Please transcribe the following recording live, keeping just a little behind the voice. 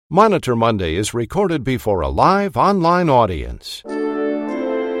Monitor Monday is recorded before a live online audience.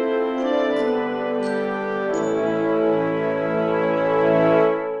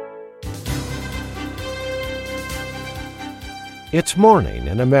 It's morning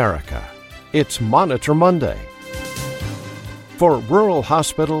in America. It's Monitor Monday. For rural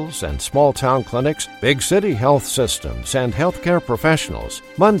hospitals and small-town clinics, big city health systems, and healthcare professionals,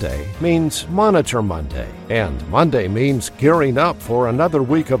 Monday means Monitor Monday. And Monday means gearing up for another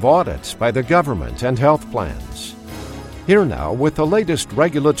week of audits by the government and health plans. Here now with the latest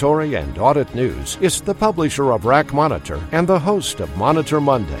regulatory and audit news is the publisher of RAC Monitor and the host of Monitor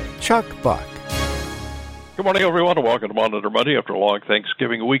Monday, Chuck Buck. Good morning, everyone, and welcome to Monitor Monday after a long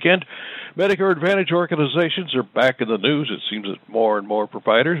Thanksgiving weekend. Medicare Advantage organizations are back in the news. It seems that more and more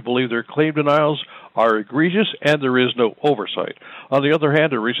providers believe their claim denials are egregious and there is no oversight. On the other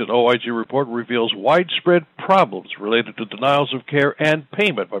hand, a recent OIG report reveals widespread problems related to denials of care and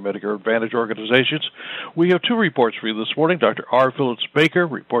payment by Medicare Advantage organizations. We have two reports for you this morning. Dr. R. Phillips Baker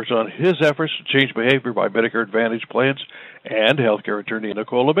reports on his efforts to change behavior by Medicare Advantage plans, and healthcare attorney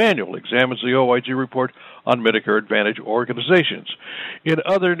Nicole Emanuel examines the OIG report on Medicare Advantage organizations. In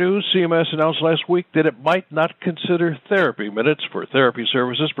other news, CMS announced last week that it might not consider therapy minutes for therapy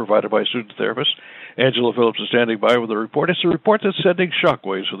services provided by student therapists. Angela Phillips is standing by with a report. It's a report that's sending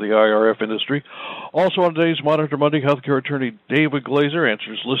shockwaves for the IRF industry. Also on today's Monitor Monday, healthcare attorney David Glazer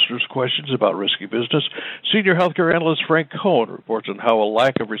answers listeners' questions about risky business. Senior healthcare analyst Frank Cohen reports on how a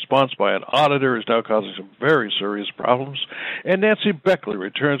lack of response by an auditor is now causing some very serious problems. And Nancy Beckley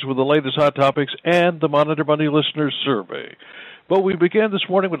returns with the latest hot topics and the Monitor Monday listeners' survey. But we began this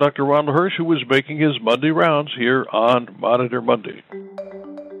morning with Dr. Ronald Hirsch, who is making his Monday rounds here on Monitor Monday.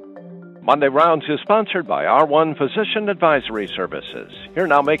 Monday Rounds is sponsored by R1 Physician Advisory Services. Here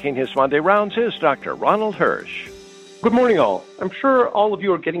now making his Monday Rounds is Dr. Ronald Hirsch. Good morning, all. I'm sure all of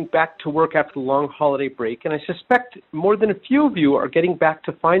you are getting back to work after the long holiday break, and I suspect more than a few of you are getting back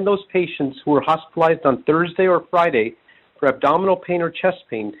to find those patients who were hospitalized on Thursday or Friday for abdominal pain or chest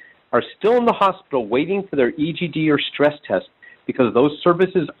pain are still in the hospital waiting for their EGD or stress test because those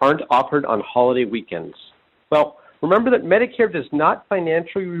services aren't offered on holiday weekends. Well, remember that Medicare does not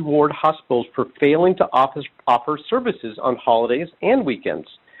financially reward hospitals for failing to offer services on holidays and weekends.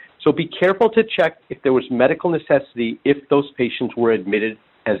 So be careful to check if there was medical necessity if those patients were admitted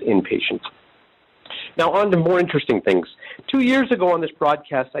as inpatients. Now on to more interesting things. 2 years ago on this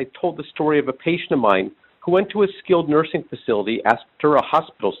broadcast, I told the story of a patient of mine who went to a skilled nursing facility after a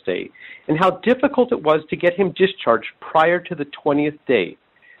hospital stay and how difficult it was to get him discharged prior to the 20th day,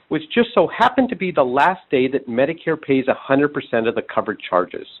 which just so happened to be the last day that Medicare pays 100% of the covered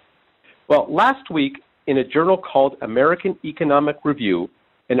charges. Well, last week, in a journal called American Economic Review,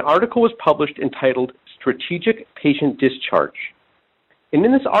 an article was published entitled Strategic Patient Discharge. And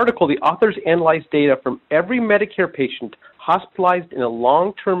in this article, the authors analyzed data from every Medicare patient hospitalized in a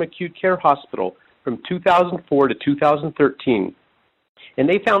long-term acute care hospital from 2004 to 2013. And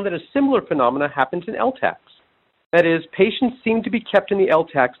they found that a similar phenomena happens in LTACs. That is, patients seem to be kept in the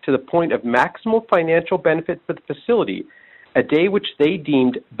LTACs to the point of maximal financial benefit for the facility, a day which they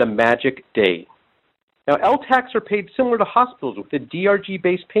deemed the magic day. Now, LTACs are paid similar to hospitals with a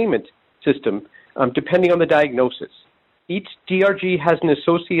DRG-based payment system, depending on the diagnosis. Each DRG has an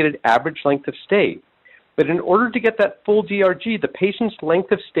associated average length of stay. But in order to get that full DRG, the patient's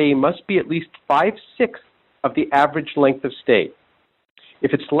length of stay must be at least 5/6 of the average length of stay.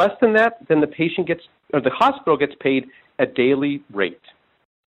 If it's less than that, then the hospital gets paid a daily rate.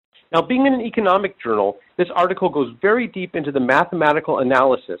 Now, being in an economic journal, this article goes very deep into the mathematical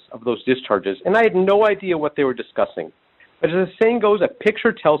analysis of those discharges, and I had no idea what they were discussing. But as the saying goes, a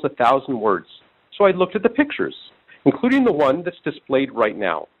picture tells 1,000 words. So I looked at the pictures, including the one that's displayed right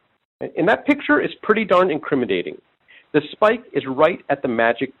now. And that picture is pretty darn incriminating. The spike is right at the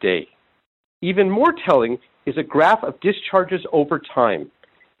magic day. Even more telling is a graph of discharges over time.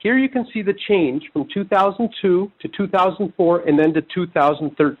 Here you can see the change from 2002 to 2004 and then to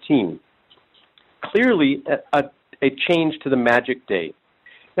 2013. Clearly a change to the magic day.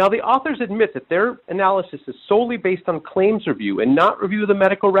 Now the authors admit that their analysis is solely based on claims review and not review of the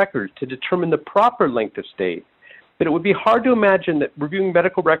medical records to determine the proper length of stay. But it would be hard to imagine that reviewing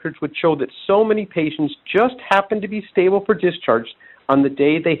medical records would show that so many patients just happened to be stable for discharge on the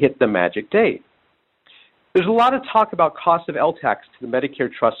day they hit the magic day. There's a lot of talk about costs of LTACs to the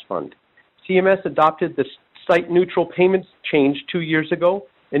Medicare Trust Fund. CMS adopted the site-neutral payments change 2 years ago,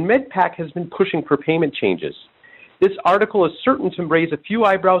 and MedPAC has been pushing for payment changes. This article is certain to raise a few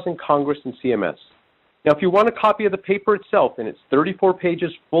eyebrows in Congress and CMS. Now, if you want a copy of the paper itself, and it's 34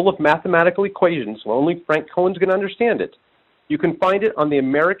 pages full of mathematical equations, well, only Frank Cohen's going to understand it, You can find it on the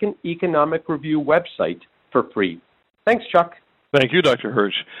American Economic Review website for free. Thanks, Chuck. Thank you, Dr.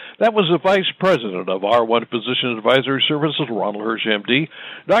 Hirsch. That was the Vice President of R1 Physician Advisory Services, Ronald Hirsch, MD.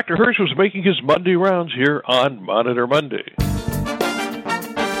 Dr. Hirsch was making his Monday rounds here on Monitor Monday.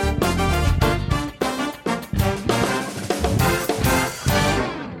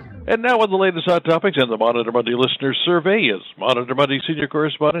 And now with the latest hot topics and the Monitor Monday Listener Survey is Monitor Monday Senior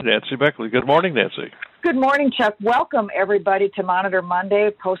Correspondent Nancy Beckley. Good morning, Nancy. Good morning, Chuck. Welcome, everybody, to Monitor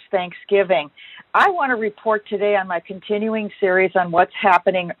Monday post-Thanksgiving. I want to report today on my continuing series on what's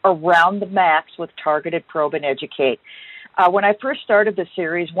happening around the MACs with Targeted Probe and Educate. When I first started the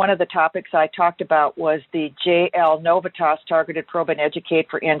series, one of the topics I talked about was the JL Novitas Targeted Probe and Educate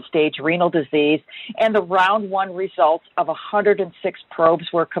for end-stage renal disease, and the round one results of 106 probes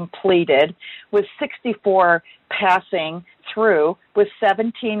were completed, with 64 passing through, with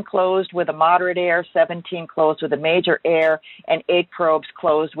 17 closed with a moderate error, 17 closed with a major error, and 8 probes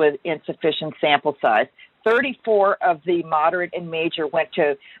closed with insufficient sample size. 34 of the moderate and major went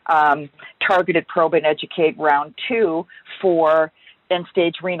to Targeted Probe and Educate round 2 for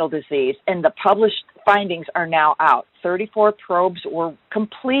end-stage renal disease, and the published findings are now out. 34 probes were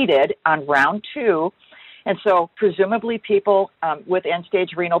completed on round 2, and so presumably people with end-stage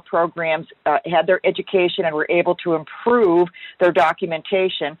renal programs had their education and were able to improve their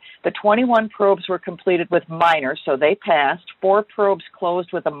documentation. The 21 probes were completed with minor, so they passed. 4 probes closed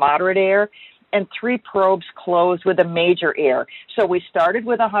with a moderate error, and 3 probes closed with a major error. So we started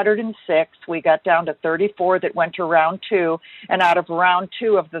with 106. We got down to 34 that went to round 2. And out of round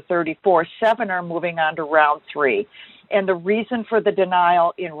 2 of the 34, 7 are moving on to round 3. And the reason for the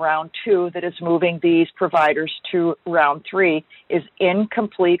denial in round 2 that is moving these providers to round 3 is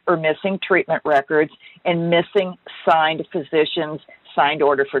incomplete or missing treatment records and missing signed physicians' signed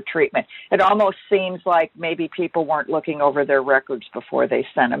order for treatment. It almost seems like maybe people weren't looking over their records before they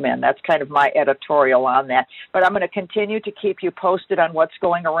sent them in. That's kind of my editorial on that. But I'm going to continue to keep you posted on what's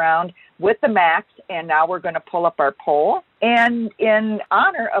going around with the MACs, and now we're going to pull up our poll. And in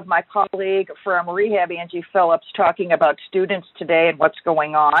honor of my colleague from Rehab, Angie Phillips, talking about students today and what's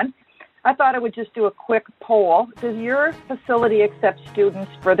going on, I thought I would just do a quick poll. Does your facility accept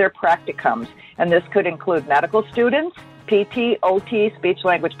students for their practicums? And this could include medical students, PT, OT,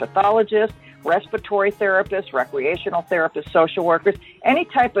 speech-language pathologists, respiratory therapists, recreational therapists, social workers, any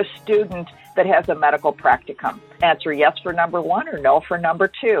type of student that has a medical practicum. Answer yes for number 1 or no for number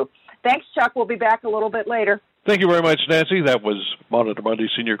 2. Thanks, Chuck. We'll be back a little bit later. Thank you very much, Nancy. That was Monitor Monday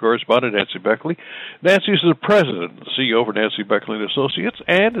Senior Correspondent Nancy Beckley. Nancy is the President and CEO for Nancy Beckley & Associates,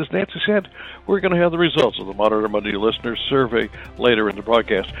 and as Nancy said, we're going to have the results of the Monitor Monday Listener Survey later in the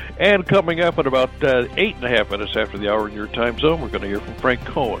broadcast. And coming up at about 8.5 minutes after the hour in your time zone, we're going to hear from Frank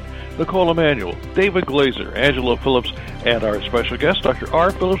Cohen, Nicole Emanuel, David Glazer, Angela Phillips, and our special guest, Dr.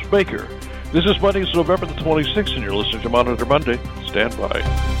 R. Phillips Baker. This is Monday, it's November the 26th, and you're listening to Monitor Monday. Stand by.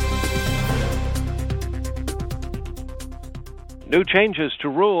 New changes to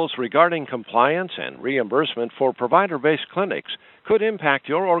rules regarding compliance and reimbursement for provider-based clinics could impact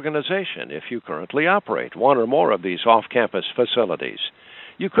your organization if you currently operate one or more of these off-campus facilities.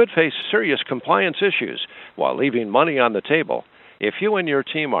 You could face serious compliance issues while leaving money on the table if you and your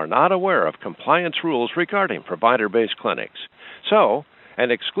team are not aware of compliance rules regarding provider-based clinics. So,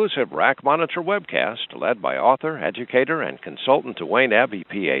 an exclusive RAC Monitor webcast led by author, educator, and consultant Dwayne Abbey,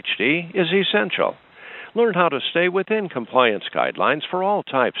 Ph.D., is essential. Learn how to stay within compliance guidelines for all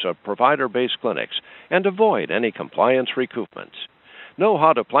types of provider-based clinics and avoid any compliance recoupments. Know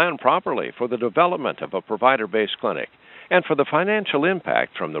how to plan properly for the development of a provider-based clinic and for the financial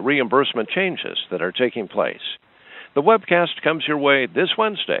impact from the reimbursement changes that are taking place. The webcast comes your way this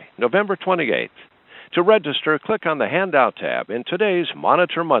Wednesday, November 28th. To register, click on the Handout tab in today's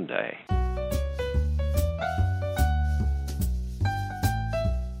Monitor Monday.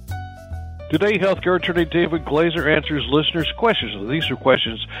 Today, healthcare attorney David Glazer answers listeners' questions. These are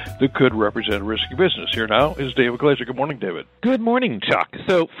questions that could represent risky business. Here now is David Glazer. Good morning, David. Good morning, Chuck.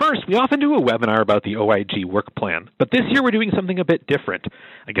 So first, we often do a webinar about the OIG work plan, but this year we're doing something a bit different.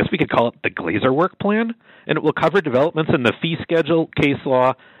 I guess we could call it the Glazer work plan, and it will cover developments in the fee schedule, case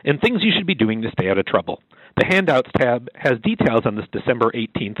law, and things you should be doing to stay out of trouble. The Handouts tab has details on this December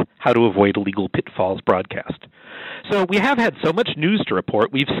 18th How to Avoid Legal Pitfalls broadcast. So we have had so much news to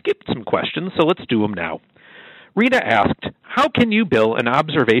report, we've skipped some questions, so let's do them now. Rita asked, how can you bill an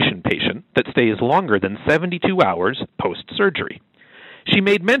observation patient that stays longer than 72 hours post-surgery? She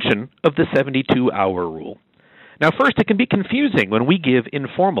made mention of the 72-hour rule. Now first, it can be confusing when we give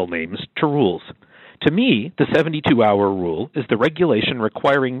informal names to rules. To me, the 72-hour rule is the regulation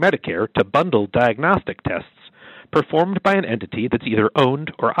requiring Medicare to bundle diagnostic tests, performed by an entity that's either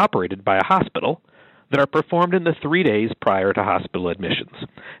owned or operated by a hospital that are performed in the 3 days prior to hospital admissions.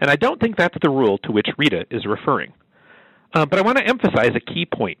 And I don't think that's the rule to which Rita is referring. But I want to emphasize a key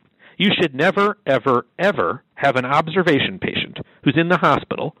point. You should never, ever, ever have an observation patient who's in the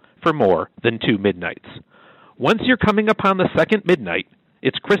hospital for more than 2 midnights. Once you're coming upon the second midnight,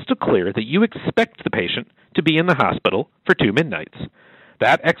 it's crystal clear that you expect the patient to be in the hospital for 2 midnights.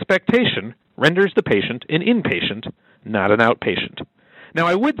 That expectation renders the patient an inpatient, not an outpatient. Now,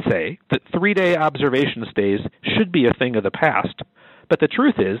 I would say that 3-day observation stays should be a thing of the past, but the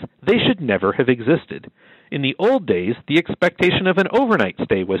truth is they should never have existed. In the old days, the expectation of an overnight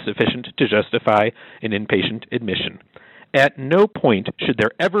stay was sufficient to justify an inpatient admission. At no point should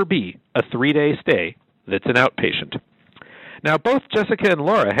there ever be a 3-day stay that's an outpatient. Now, both Jessica and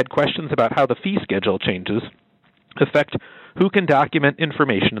Laura had questions about how the fee schedule changes affect who can document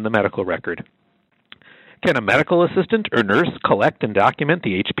information in the medical record. Can a medical assistant or nurse collect and document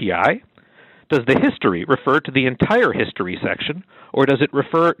the HPI? Does the history refer to the entire history section, or does it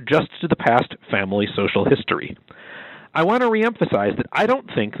refer just to the past family social history? I want to reemphasize that I don't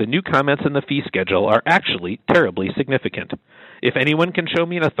think the new comments in the fee schedule are actually terribly significant. If anyone can show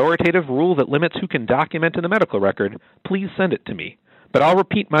me an authoritative rule that limits who can document in the medical record, please send it to me. But I'll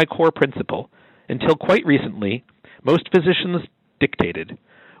repeat my core principle. Until quite recently, most physicians dictated.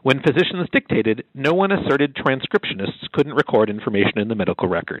 When physicians dictated, no one asserted transcriptionists couldn't record information in the medical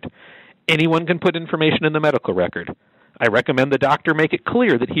record. Anyone can put information in the medical record. I recommend the doctor make it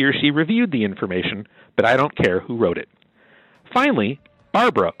clear that he or she reviewed the information, but I don't care who wrote it. Finally,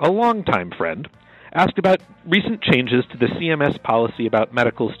 Barbara, a longtime friend, asked about recent changes to the CMS policy about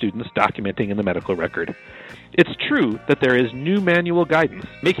medical students documenting in the medical record. It's true that there is new manual guidance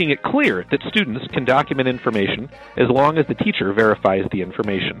making it clear that students can document information as long as the teacher verifies the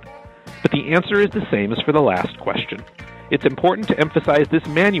information. But the answer is the same as for the last question. It's important to emphasize this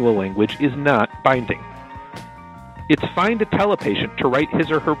manual language is not binding. It's fine to tell a patient to write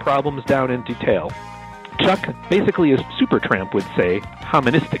his or her problems down in detail. Chuck, basically as Supertramp would say,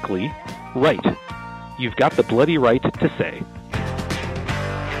 hoministically, right. You've got the bloody right to say.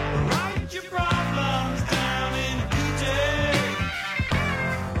 Write your problems down in detail.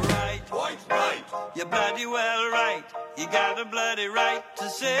 Right. You're bloody well right. You got a bloody right to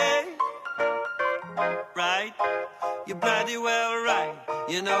say. Right. You're bloody well right.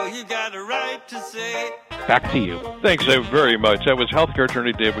 You know you got a right to say. Back to you. Thanks very much. That was healthcare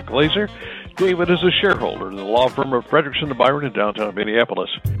attorney David Glazer. David is a shareholder in the law firm of Frederickson and Byron in downtown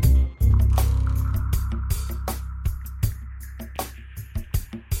Minneapolis.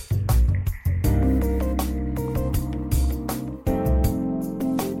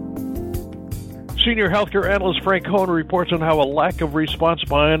 Senior healthcare analyst Frank Cohen reports on how a lack of response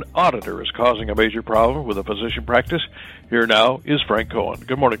by an auditor is causing a major problem with a physician practice. Here now is Frank Cohen.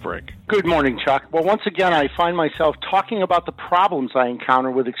 Good morning, Frank. Good morning, Chuck. Well, once again, I find myself talking about the problems I encounter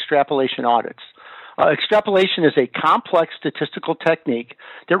with extrapolation audits. Extrapolation is a complex statistical technique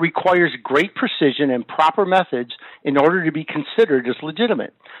that requires great precision and proper methods in order to be considered as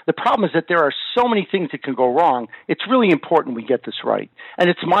legitimate. The problem is that there are so many things that can go wrong, it's really important we get this right.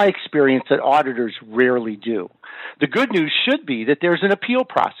 And it's my experience that auditors rarely do. The good news should be that there's an appeal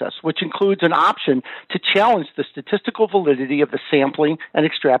process, which includes an option to challenge the statistical validity of the sampling and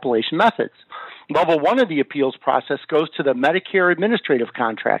extrapolation methods. Level 1 of the appeals process goes to the Medicare administrative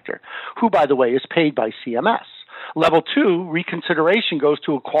contractor, who, by the way, is paid by CMS. Level 2, reconsideration, goes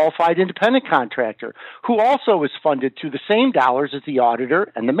to a qualified independent contractor, who also is funded to the same dollars as the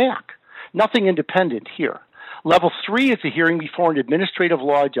auditor and the MAC. Nothing independent here. Level 3 is a hearing before an administrative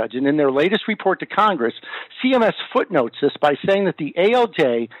law judge, and in their latest report to Congress, CMS footnotes this by saying that the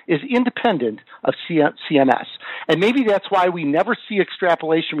ALJ is independent of CMS. And maybe that's why we never see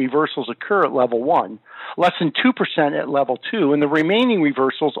extrapolation reversals occur at Level 1, less than 2% at Level 2, and the remaining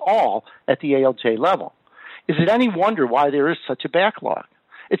reversals all at the ALJ level. Is it any wonder why there is such a backlog?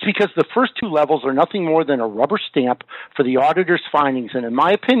 It's because the first 2 levels are nothing more than a rubber stamp for the auditor's findings, and in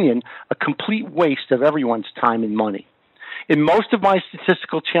my opinion, a complete waste of everyone's time and money. In most of my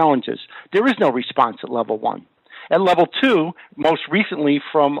statistical challenges, there is no response at Level 1. At Level 2, most recently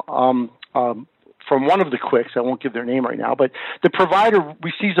from one of the quicks, I won't give their name right now, but the provider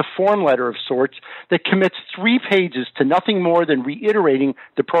receives a form letter of sorts that commits 3 pages to nothing more than reiterating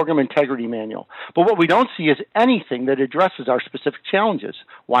the program integrity manual. But what we don't see is anything that addresses our specific challenges.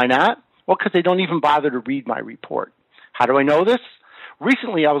 Why not? Well, because they don't even bother to read my report. How do I know this?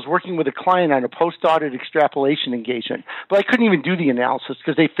 Recently, I was working with a client on a post-audit extrapolation engagement, but I couldn't even do the analysis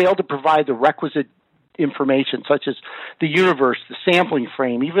because they failed to provide the requisite information, such as the universe, the sampling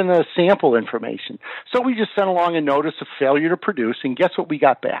frame, even the sample information. So we just sent along a notice of failure to produce, and guess what we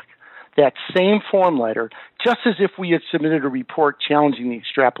got back? That same form letter, just as if we had submitted a report challenging the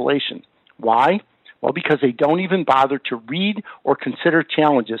extrapolation. Why? Well, because they don't even bother to read or consider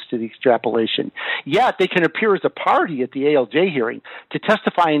challenges to the extrapolation. Yet they can appear as a party at the ALJ hearing to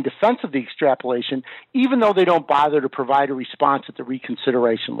testify in defense of the extrapolation, even though they don't bother to provide a response at the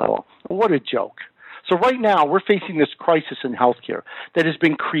reconsideration level. What a joke. So right now, we're facing this crisis in healthcare that has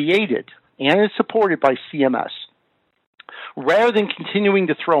been created and is supported by CMS. Rather than continuing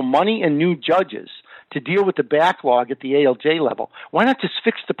to throw money and new judges to deal with the backlog at the ALJ level, why not just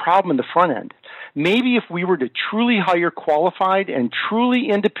fix the problem in the front end? Maybe if we were to truly hire qualified and truly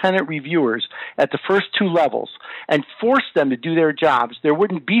independent reviewers at the first two levels and force them to do their jobs, there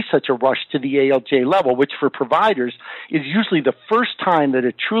wouldn't be such a rush to the ALJ level, which for providers is usually the first time that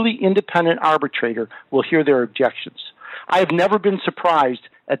a truly independent arbitrator will hear their objections. I have never been surprised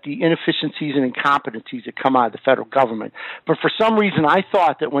at the inefficiencies and incompetencies that come out of the federal government. But for some reason, I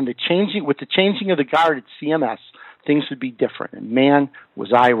thought that with the changing of the guard at CMS, things would be different. And man,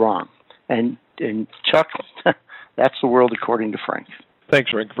 was I wrong. And Chuck, that's the world according to Frank.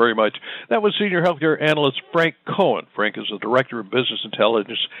 Thanks, Frank, very much. That was Senior Healthcare Analyst Frank Cohen. Frank is the Director of Business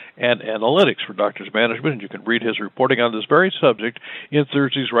Intelligence and Analytics for Doctors Management, and you can read his reporting on this very subject in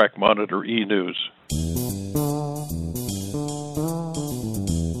Thursday's RAC Monitor e-News.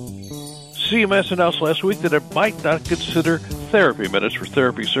 CMS announced last week that it might not consider therapy minutes for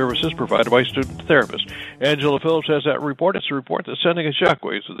therapy services provided by student therapists. Angela Phillips has that report. It's a report that's sending a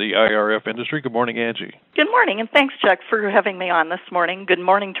shockwaves to the IRF industry. Good morning, Angie. Good morning, and thanks, Chuck, for having me on this morning. Good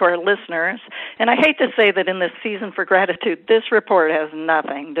morning to our listeners. And I hate to say that in this season for gratitude, this report has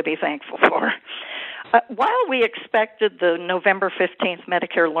nothing to be thankful for. While we expected the November 15th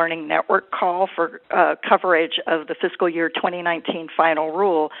Medicare Learning Network call for coverage of the fiscal year 2019 final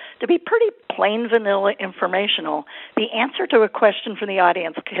rule to be pretty plain vanilla informational, the answer to a question from the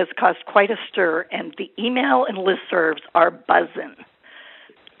audience has caused quite a stir, and the email and listservs are buzzing.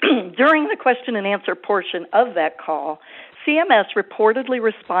 During the question and answer portion of that call, CMS reportedly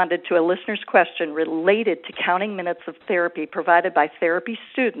responded to a listener's question related to counting minutes of therapy provided by therapy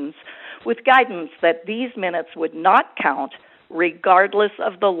students with guidance that these minutes would not count regardless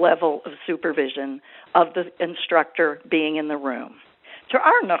of the level of supervision of the instructor being in the room. To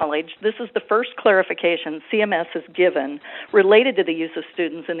our knowledge, this is the first clarification CMS has given related to the use of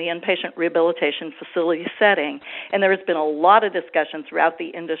students in the inpatient rehabilitation facility setting, and there has been a lot of discussion throughout the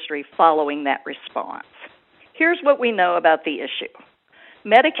industry following that response. Here's what we know about the issue.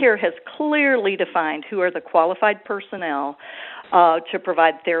 Medicare has clearly defined who are the qualified personnel to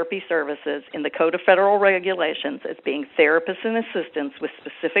provide therapy services in the Code of Federal Regulations as being therapists and assistants with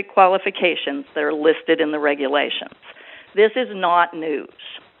specific qualifications that are listed in the regulations. This is not news.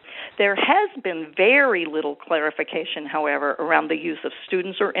 There has been very little clarification, however, around the use of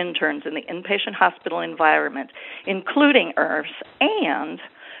students or interns in the inpatient hospital environment, including IRFs, and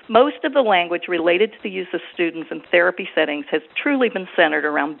most of the language related to the use of students in therapy settings has truly been centered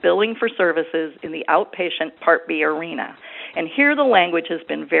around billing for services in the outpatient Part B arena. And here the language has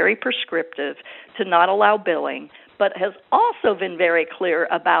been very prescriptive to not allow billing, but has also been very clear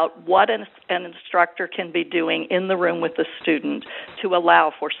about what an instructor can be doing in the room with the student to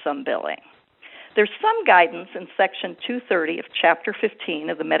allow for some billing. There's some guidance in Section 230 of Chapter 15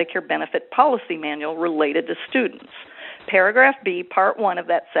 of the Medicare Benefit Policy Manual related to students. Paragraph B, Part 1 of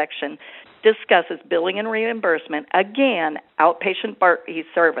that section, discusses billing and reimbursement, again, outpatient Part B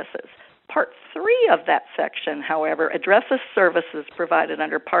services. Part 3 of that section, however, addresses services provided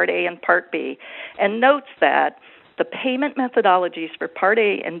under Part A and Part B and notes that the payment methodologies for Part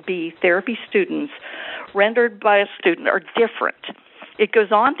A and B therapy students rendered by a student are different. It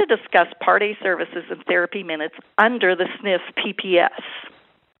goes on to discuss Part A services and therapy minutes under the SNF PPS.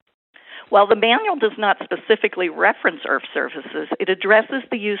 While the manual does not specifically reference IRF services, it addresses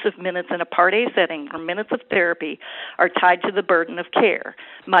the use of minutes in a Part A setting where minutes of therapy are tied to the burden of care,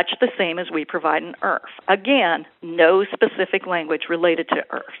 much the same as we provide in IRF. Again, no specific language related to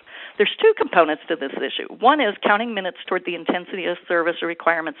IRF. There's two components to this issue. One is counting minutes toward the intensity of service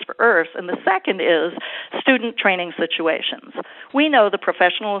requirements for IRFs, and the second is student training situations. We know the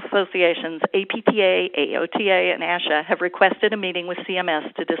professional associations, APTA, AOTA, and ASHA, have requested a meeting with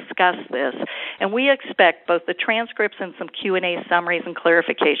CMS to discuss this, and we expect both the transcripts and some Q&A summaries and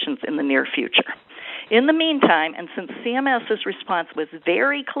clarifications in the near future. In the meantime, and since CMS's response was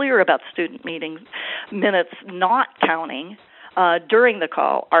very clear about student meeting minutes not counting during the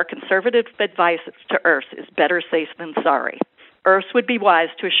call, our conservative advice to IRFs is better safe than sorry. IRFs would be wise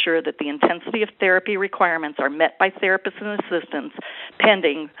to assure that the intensity of therapy requirements are met by therapists and assistants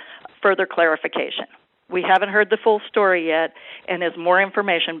pending further clarification. We haven't heard the full story yet, and as more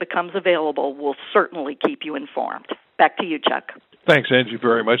information becomes available, we'll certainly keep you informed. Back to you, Chuck. Thanks, Angie,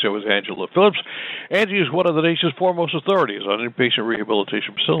 very much. That was Angela Phillips. Angie is one of the nation's foremost authorities on inpatient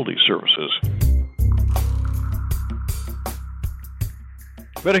rehabilitation facility services.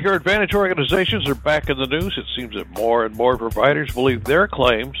 Medicare Advantage organizations are back in the news. It seems that more and more providers believe their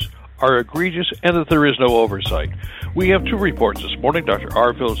claims are egregious and that there is no oversight. We have two reports this morning. Dr.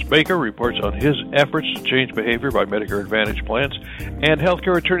 R. Phillips Baker reports on his efforts to change behavior by Medicare Advantage plans, and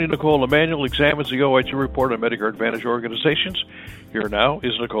healthcare attorney Nicole Emanuel examines the OIG report on Medicare Advantage organizations. Here now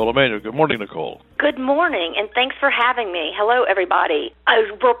is Nicole Emanuel. Good morning, Nicole. Good morning, and thanks for having me. Hello, everybody. A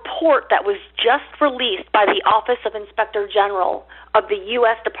report that was just released by the Office of Inspector General of the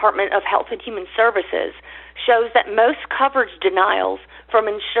U.S. Department of Health and Human Services shows that most coverage denials from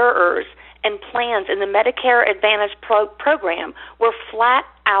insurers and plans in the Medicare Advantage program were flat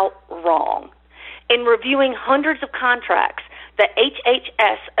out wrong. In reviewing hundreds of contracts, the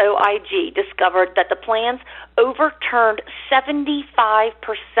HHS OIG discovered that the plans overturned 75%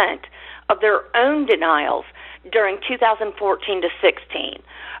 of their own denials during 2014 to 16,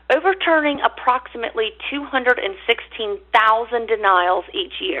 overturning approximately 216,000 denials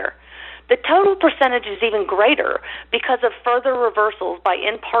each year. The total percentage is even greater because of further reversals by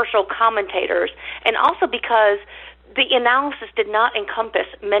impartial commentators, and also because the analysis did not encompass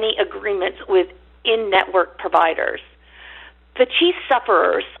many agreements with in-network providers. The chief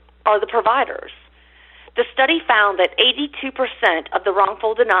sufferers are the providers. The study found that 82% of the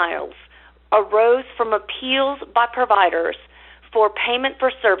wrongful denials arose from appeals by providers for payment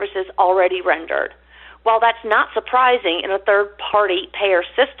for services already rendered. While that's not surprising in a third-party payer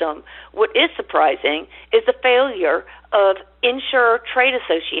system, what is surprising is the failure of Insurer Trade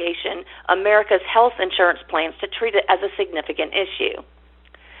Association, America's health insurance plans, to treat it as a significant issue.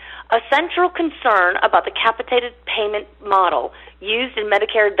 A central concern about the capitated payment model used in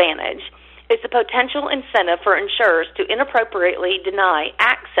Medicare Advantage is the potential incentive for insurers to inappropriately deny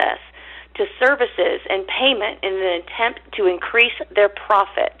access to services and payment in an attempt to increase their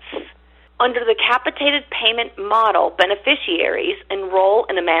profits. Under the capitated payment model, beneficiaries enroll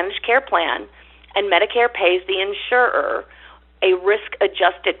in a managed care plan, and Medicare pays the insurer a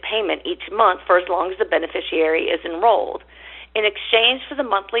risk-adjusted payment each month for as long as the beneficiary is enrolled. In exchange for the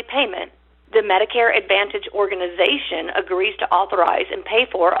monthly payment, the Medicare Advantage organization agrees to authorize and pay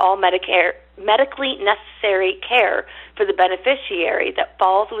for all medically necessary care for the beneficiary that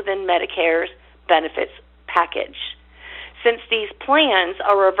falls within Medicare's benefits package. Since these plans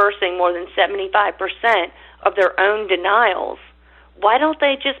are reversing more than 75% of their own denials, why don't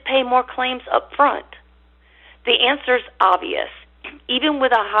they just pay more claims up front? The answer is obvious. Even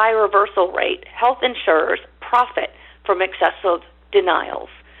with a high reversal rate, health insurers profit from excessive denials.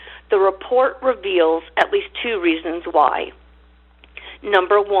 The report reveals at least two reasons why.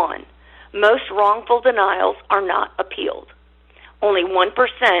 Number one, most wrongful denials are not appealed. Only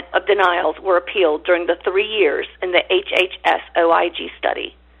 1% of denials were appealed during the 3 years in the HHS OIG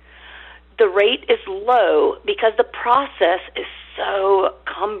study. The rate is low because the process is so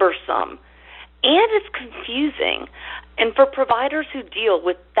cumbersome and it's confusing. And for providers who deal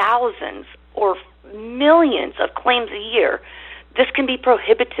with thousands or millions of claims a year, this can be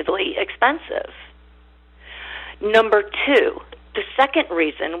prohibitively expensive. Number two, the second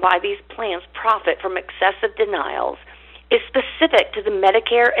reason why these plans profit from excessive denials is specific to the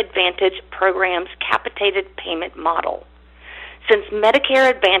Medicare Advantage program's capitated payment model. Since Medicare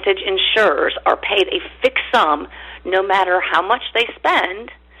Advantage insurers are paid a fixed sum no matter how much they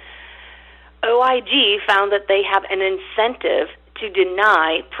spend, OIG found that they have an incentive to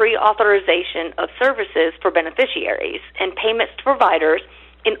deny pre-authorization of services for beneficiaries and payments to providers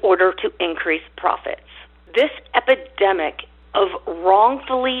in order to increase profits. This epidemic of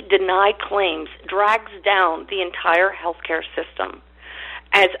wrongfully denied claims drags down the entire healthcare system.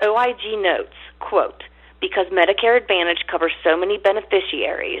 As OIG notes, quote, because Medicare Advantage covers so many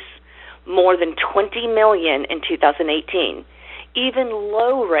beneficiaries, more than 20 million in 2018, even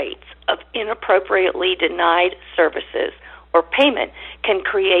low rates of inappropriately denied services or payment can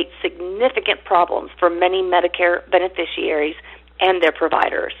create significant problems for many Medicare beneficiaries and their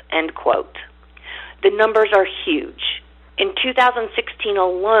providers, end quote. The numbers are huge. In 2016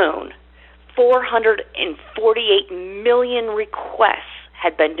 alone, 448 million requests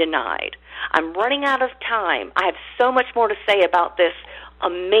had been denied. I'm running out of time. I have so much more to say about this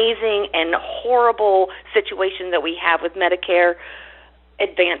amazing and horrible situation that we have with Medicare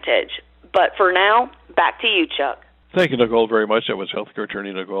Advantage. But for now, back to you, Chuck. Thank you, Nicole, very much. That was healthcare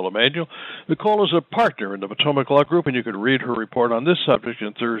attorney Nicole Emanuel. Nicole is a partner in the Potomac Law Group, and you can read her report on this subject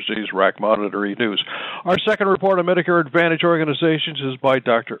in Thursday's RAC Monitor E-News. Our second report on Medicare Advantage organizations is by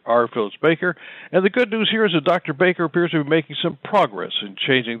Dr. R. Phillips Baker. And the good news here is that Dr. Baker appears to be making some progress in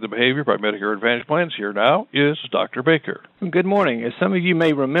changing the behavior by Medicare Advantage plans. Here now is Dr. Baker. Good morning. As some of you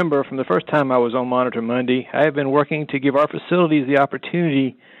may remember from the first time I was on Monitor Monday, I have been working to give our facilities the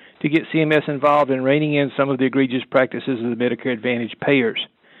opportunity to get CMS involved in reining in some of the egregious practices of the Medicare Advantage payers.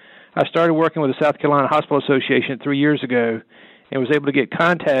 I started working with the South Carolina Hospital Association 3 years ago and was able to get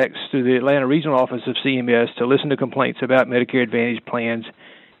contacts through the Atlanta Regional Office of CMS to listen to complaints about Medicare Advantage plans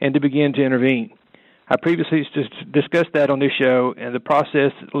and to begin to intervene. I previously discussed that on this show, and the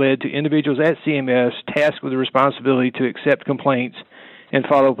process led to individuals at CMS tasked with the responsibility to accept complaints and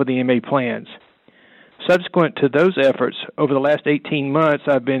follow up with the MA plans. Subsequent to those efforts, over the last 18 months,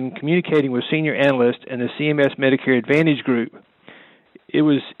 I've been communicating with senior analysts in the CMS Medicare Advantage group. It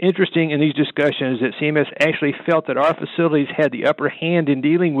was interesting in these discussions that CMS actually felt that our facilities had the upper hand in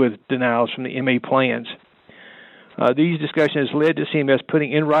dealing with denials from the MA plans. These discussions led to CMS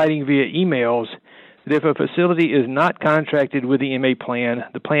putting in writing via emails that if a facility is not contracted with the MA plan,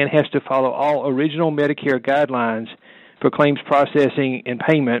 the plan has to follow all original Medicare guidelines for claims processing and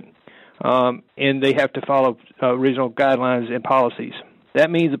payment, and they have to follow original guidelines and policies. That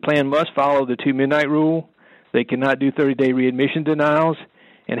means the plan must follow the 2 midnight rule. They cannot do 30-day readmission denials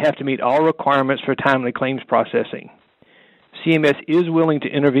and have to meet all requirements for timely claims processing. CMS is willing to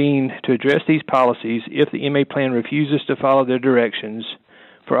intervene to address these policies if the MA plan refuses to follow their directions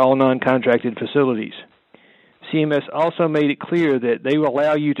for all non-contracted facilities. CMS also made it clear that they will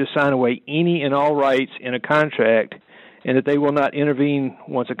allow you to sign away any and all rights in a contract and that they will not intervene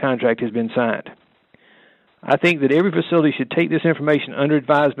once a contract has been signed. I think that every facility should take this information under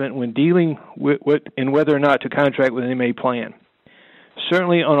advisement when dealing with and whether or not to contract with an MA plan.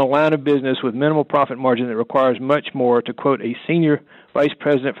 Certainly on a line of business with minimal profit margin that requires much more, to quote a senior vice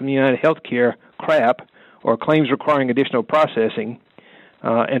president from United Healthcare, crap, or claims requiring additional processing,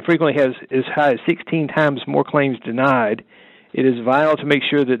 and frequently has as high as 16 times more claims denied, it is vital to make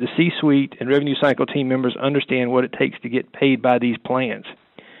sure that the C-suite and revenue cycle team members understand what it takes to get paid by these plans.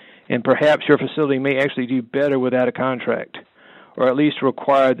 And perhaps your facility may actually do better without a contract, or at least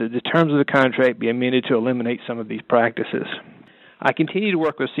require that the terms of the contract be amended to eliminate some of these practices. I continue to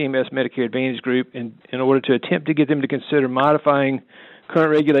work with CMS Medicare Advantage Group in order to attempt to get them to consider modifying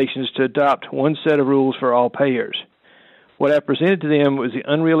current regulations to adopt one set of rules for all payers. What I presented to them was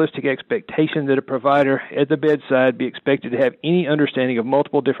the unrealistic expectation that a provider at the bedside be expected to have any understanding of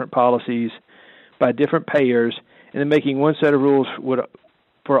multiple different policies by different payers, and then making one set of rules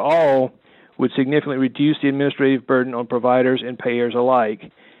for all would significantly reduce the administrative burden on providers and payers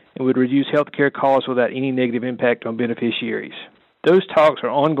alike and would reduce health care costs without any negative impact on beneficiaries. Those talks are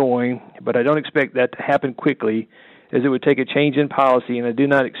ongoing, but I don't expect that to happen quickly, as it would take a change in policy, and I do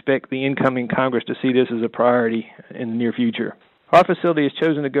not expect the incoming Congress to see this as a priority in the near future. Our facility has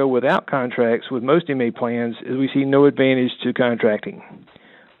chosen to go without contracts with most MA plans, as we see no advantage to contracting.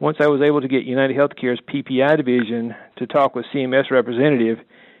 Once I was able to get United Healthcare's PPI division to talk with CMS representative,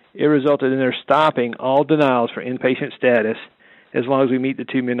 it resulted in their stopping all denials for inpatient status as long as we meet the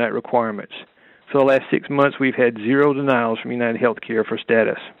 2 midnight requirements. For the last 6 months, we've had 0 denials from United Healthcare for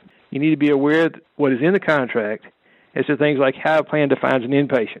status. You need to be aware of what is in the contract as to things like how a plan defines an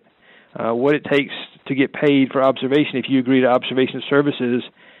inpatient, what it takes to get paid for observation if you agree to observation services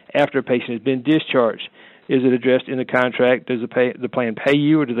after a patient has been discharged. Is it addressed in the contract? Does the plan pay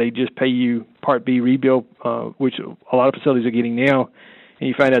you, or do they just pay you Part B rebill, which a lot of facilities are getting now, and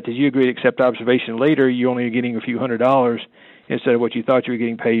you find out that you agree to accept observation later, you only are getting a few $100s instead of what you thought you were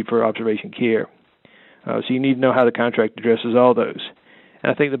getting paid for observation care. So you need to know how the contract addresses all those.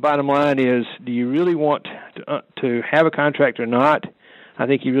 And I think the bottom line is, do you really want to have a contract or not? I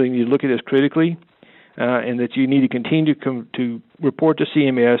think you really need to look at this critically, and that you need to continue to report to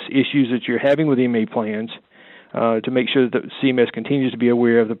CMS issues that you're having with MA plans to make sure that CMS continues to be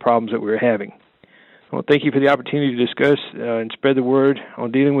aware of the problems that we're having. Well, thank you for the opportunity to discuss and spread the word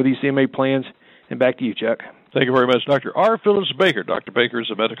on dealing with these MA plans. And back to you, Chuck. Thank you very much, Dr. R. Phillips Baker. Dr. Baker is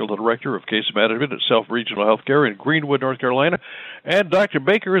the Medical Director of Case Management at Self Regional Healthcare in Greenwood, North Carolina. And Dr.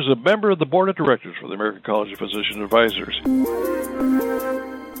 Baker is a member of the Board of Directors for the American College of Physician Advisors.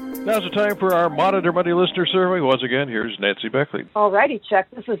 Now's the time for our Monitor Monday listener survey. Once again, here's Nancy Beckley. All righty, Chuck.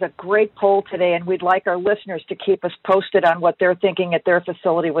 This is a great poll today, and we'd like our listeners to keep us posted on what they're thinking at their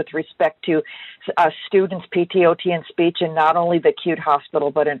facility with respect to students, PTOT, and speech, in not only the acute hospital,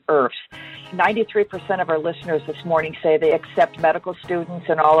 but in IRFs. 93% of our listeners this morning say they accept medical students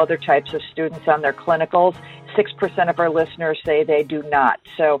and all other types of students on their clinicals. 6% of our listeners say they do not.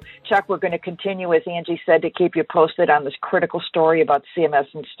 So, Chuck, we're going to continue, as Angie said, to keep you posted on this critical story about CMS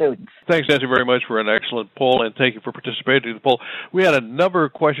and students. Thanks, Nancy, very much for an excellent poll, and thank you for participating in the poll. We had a number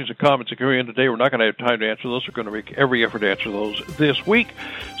of questions and comments that came in today. We're not going to have time to answer those. We're going to make every effort to answer those this week.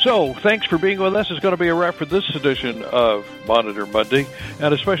 So, thanks for being with us. It's going to be a wrap for this edition of Monitor Monday.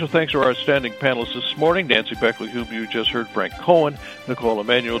 And a special thanks to our outstanding panelists this morning, Nancy Beckley, whom you just heard, Frank Cohen, Nicole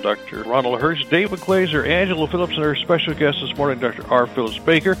Emanuel, Dr. Ronald Hurst, David Glazer, Angela Phillips, and our special guest this morning, Dr. R. Phyllis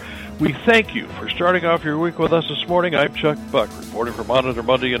Baker. We thank you for starting off your week with us this morning. I'm Chuck Buck, reporting for Monitor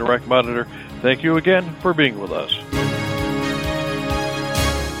Monday and Iraq Monitor. Thank you again for being with us.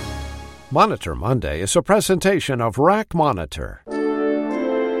 Monitor Monday is a presentation of RAC Monitor.